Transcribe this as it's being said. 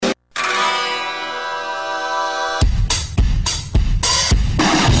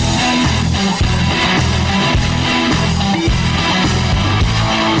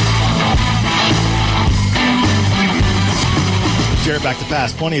back to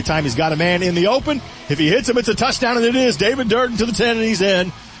pass. Plenty of time. He's got a man in the open. If he hits him, it's a touchdown, and it is. David Durden to the 10, and he's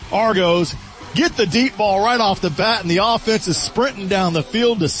in. Argos get the deep ball right off the bat, and the offense is sprinting down the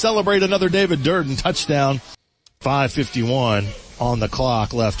field to celebrate another David Durden touchdown. 5:51 on the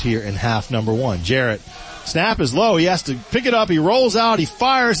clock left here in half number one. Jarrett, snap is low. He has to pick it up. He rolls out. He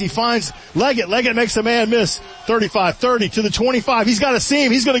fires. He finds Leggett. Leggett makes a man miss. 35-30 to the 25. He's got a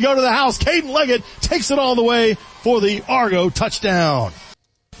seam. He's going to go to the house. Caden Leggett takes it all the way for the Argo touchdown.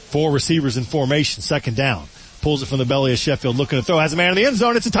 4 receivers in formation. Second down. Pulls it from the belly of Sheffield. Looking to throw. Has a man in the end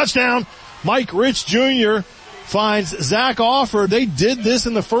zone. It's a touchdown. Mike Rich Jr. finds Zach Offer. They did this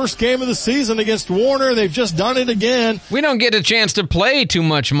in the first game of the season against Warner. They've just done it again. We don't get a chance to play too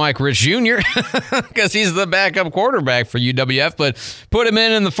much Mike Rich Jr. because he's the backup quarterback for UWF, but put him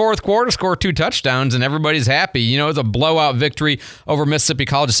in the fourth quarter, score 2 touchdowns, and everybody's happy. You know, it's a blowout victory over Mississippi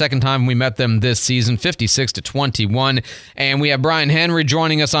College, the second time we met them this season, 56-21. And we have Brian Henry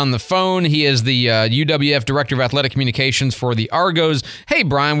joining us on the phone. He is the UWF Director of Athletic Communications for the Argos. Hey,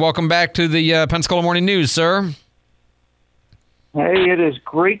 Brian, welcome back to the Pensacola Morning News, sir. Hey, it is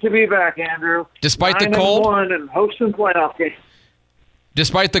great to be back, Andrew. Despite the cold? 9-1 and hosting playoff games.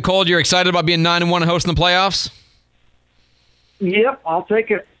 Despite the cold, you're excited about being 9-1 and hosting the playoffs? Yep, I'll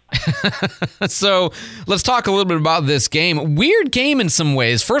take it. So let's talk a little bit about this game. Weird game in some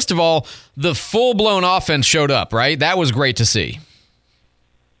ways. First of all, the full-blown offense showed up, right? That was great to see.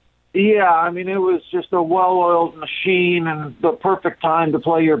 Yeah, I mean, it was just a well-oiled machine and the perfect time to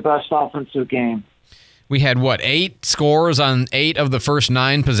play your best offensive game. We had, 8 scores on 8 of the first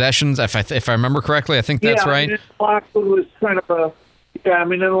 9 possessions, if I remember correctly. I think that's right. I mean, the last one was kind of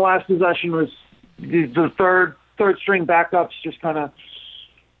and the last possession was the third string backups just kind of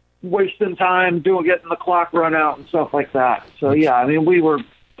wasting time, getting the clock run out and stuff like that. So, yeah, I mean, we were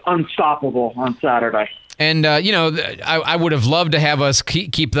unstoppable on Saturday. And, I would have loved to have us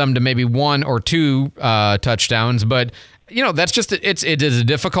keep them to maybe 1 or 2 touchdowns, but that's just it is a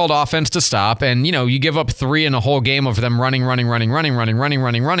difficult offense to stop, and you give up 3 in a whole game of them running.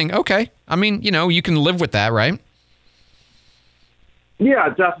 Okay, I mean you can live with that, right? Yeah,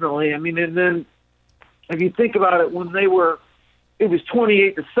 definitely. I mean, and then if you think about it, it was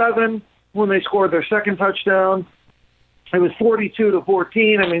 28-7 when they scored their second touchdown. It was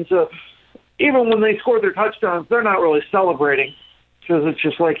 42-14. I mean, so even when they scored their touchdowns, they're not really celebrating. Because it's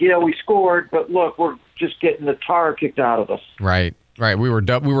just like, yeah, we scored, but look, we're just getting the tar kicked out of us. Right. We were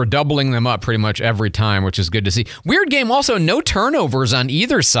doubling them up pretty much every time, which is good to see. Weird game also, no turnovers on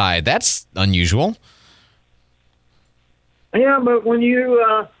either side. That's unusual. Yeah, but when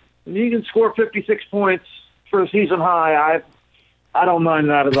you can score 56 points for a season high, I don't mind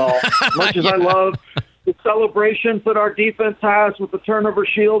that at all. As much as I love the celebrations that our defense has with the turnover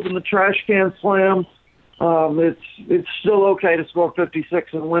shield and the trash can slam, it's still okay to score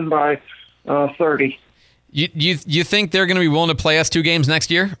 56 and win by 30. You think they're going to be willing to play us 2 games next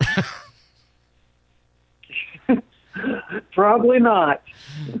year? Probably not.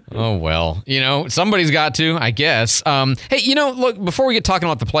 Oh, well, somebody's got to, I guess. Hey, look, before we get talking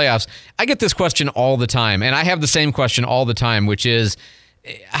about the playoffs, I get this question all the time, and I have the same question all the time, which is,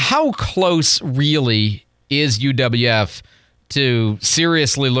 how close really is UWF to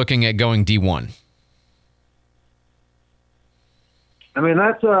seriously looking at going D1? I mean,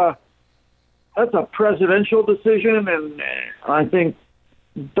 that's a presidential decision, and I think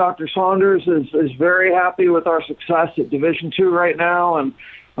Dr. Saunders is very happy with our success at Division II right now, and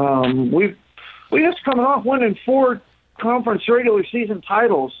we just coming off winning 4 conference regular season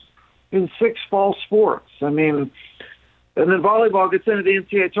titles in 6 fall sports. I mean, and then volleyball gets into the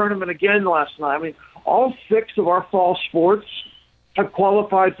NCAA tournament again last night. I mean, all 6 of our fall sports have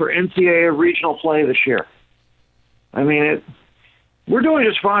qualified for NCAA regional play this year. I mean, we're doing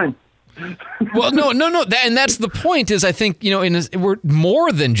just fine. Well, no. And that's the point is I think, we're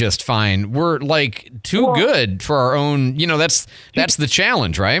more than just fine. We're like too good for our own, that's the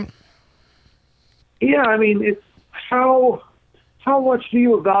challenge, right? Yeah. I mean, it's how much do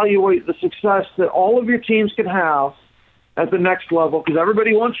you evaluate the success that all of your teams can have at the next level? Because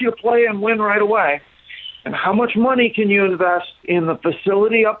everybody wants you to play and win right away. And how much money can you invest in the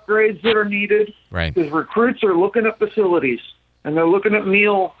facility upgrades that are needed? Right. Because recruits are looking at facilities and they're looking at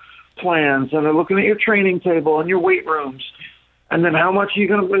meal plans and they're looking at your training table and your weight rooms. And then how much are you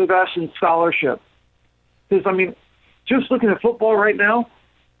going to invest in scholarship? Because, I mean, just looking at football right now,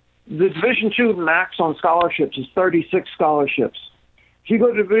 the Division II max on scholarships is 36 scholarships. If you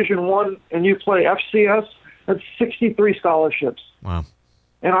go to Division I and you play FCS, that's 63 scholarships. Wow.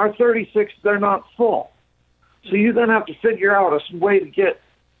 And our 36, they're not full. So you then have to figure out a way to get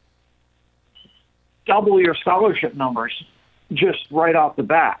double your scholarship numbers. just right off the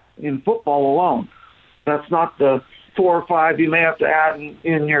bat in football alone. That's not the 4 or 5 you may have to add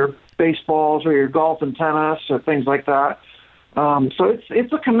in your baseballs or your golf and tennis or things like that. So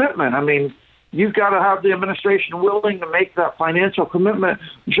it's a commitment. I mean, you've got to have the administration willing to make that financial commitment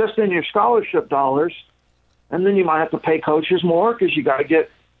just in your scholarship dollars. And then you might have to pay coaches more because you got to get,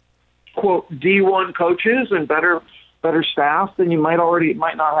 quote, D1 coaches and better staff than you might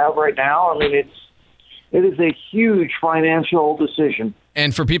not have right now. I mean, it is a huge financial decision.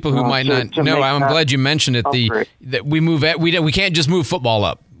 And for people who might not know, I'm glad you mentioned it. That we can't just move football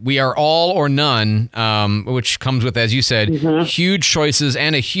up. We are all or none, which comes with, as you said, huge choices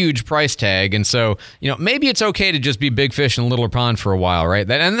and a huge price tag. And so, maybe it's okay to just be big fish in a little pond for a while, right?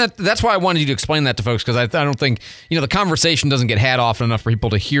 That's why I wanted you to explain that to folks, because I don't think, the conversation doesn't get had often enough for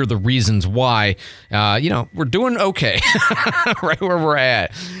people to hear the reasons why, we're doing okay right where we're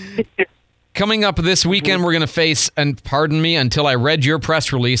at. Coming up this weekend, we're going to face, and pardon me, until I read your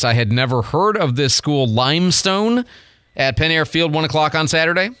press release, I had never heard of this school, Limestone, at Penn Air Field, 1 o'clock on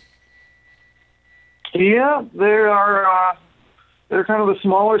Saturday? Yeah, they're kind of a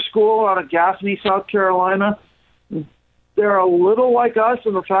smaller school out of Gaffney, South Carolina. They're a little like us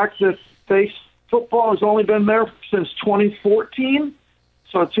in the fact that football has only been there since 2014,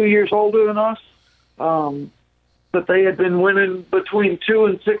 so 2 years older than us. But they had been winning between 2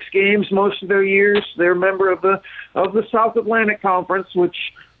 and 6 games most of their years. They're a member of the South Atlantic Conference,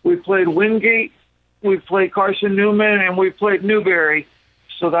 which we played Wingate, we've played Carson Newman, and we've played Newberry.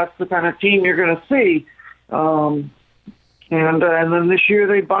 So that's the kind of team you're going to see. And then this year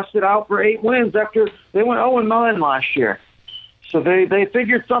they busted out for 8 wins after they went 0-9 last year. So they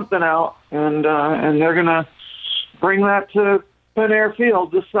figured something out, and they're going to bring that to Penn Air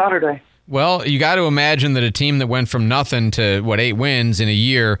Field this Saturday. Well, you got to imagine that a team that went from nothing to, 8 wins in a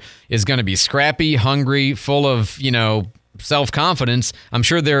year is going to be scrappy, hungry, full of, self-confidence. I'm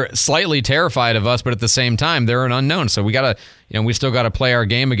sure they're slightly terrified of us, but at the same time, they're an unknown. So we got to, we still got to play our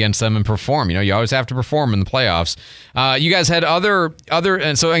game against them and perform. You always have to perform in the playoffs. You guys had other,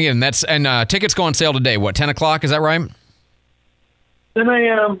 and so again, tickets go on sale today. What, 10 o'clock? Is that right? 10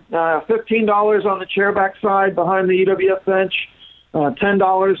 a.m., $15 on the chairback side behind the UWF bench,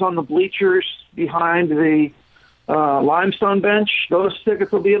 $10 on the bleachers behind the Limestone bench. Those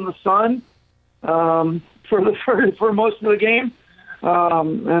tickets will be in the sun for most of the game.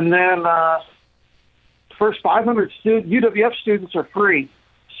 And then first 500 UWF students are free.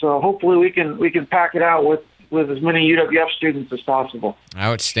 So hopefully we can pack it out with as many UWF students as possible.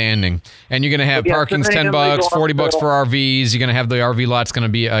 Outstanding. And you're going to have parking's $10, $40 for RVs. You're going to have the RV lot's going to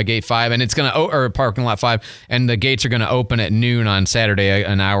be gate 5, and it's going to or parking lot 5, and the gates are going to open at noon on Saturday,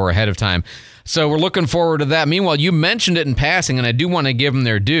 an hour ahead of time. So we're looking forward to that. Meanwhile, you mentioned it in passing, and I do want to give them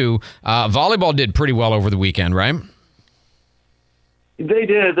their due. Volleyball did pretty well over the weekend, right? They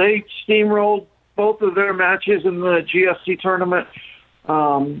did. They steamrolled both of their matches in the GSC tournament.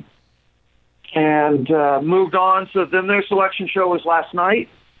 And moved on. So then their selection show was last night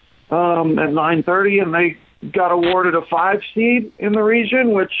at 9:30, and they got awarded a 5 seed in the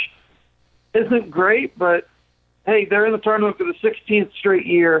region, which isn't great, but hey, they're in the tournament for the 16th straight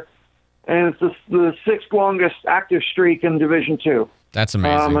year, and it's the 6th longest active streak in Division II. That's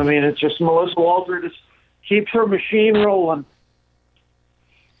amazing. I mean, it's just Melissa Walter just keeps her machine rolling.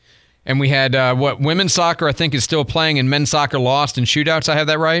 And we had women's soccer, I think, is still playing, and men's soccer lost in shootouts. I have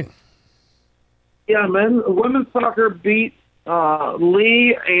that right? Yeah, women's soccer beat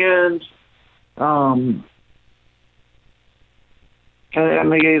Lee and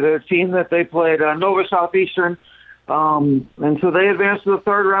the team that they played, Nova Southeastern, and so they advanced to the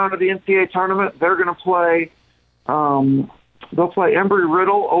 3rd round of the NCAA tournament. They're going to play. They'll play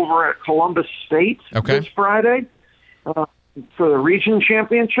Embry-Riddle over at Columbus State this Friday for the region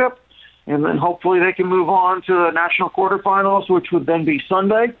championship, and then hopefully they can move on to the national quarterfinals, which would then be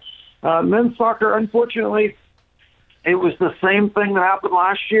Sunday. Men's soccer, unfortunately, it was the same thing that happened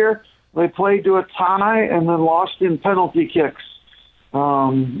last year. They played to a tie and then lost in penalty kicks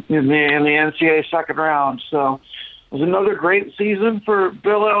in the NCAA second round. So it was another great season for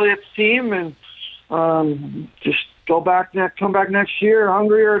Bill Elliott's team, and just come back next year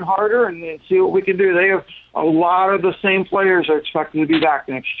hungrier and harder and see what we can do. They have a lot of the same players are expected to be back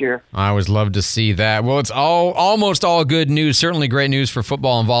next year. I always love to see that. Well, it's almost all good news. Certainly great news for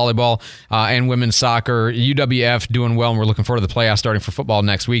football and volleyball and women's soccer. UWF doing well, and we're looking forward to the playoffs starting for football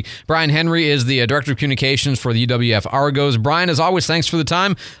next week. Brian Henry is the Director of Communications for the UWF Argos. Brian, as always, thanks for the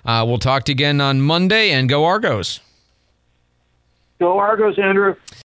time. We'll talk to you again on Monday, and go Argos. Go Argos, Andrew.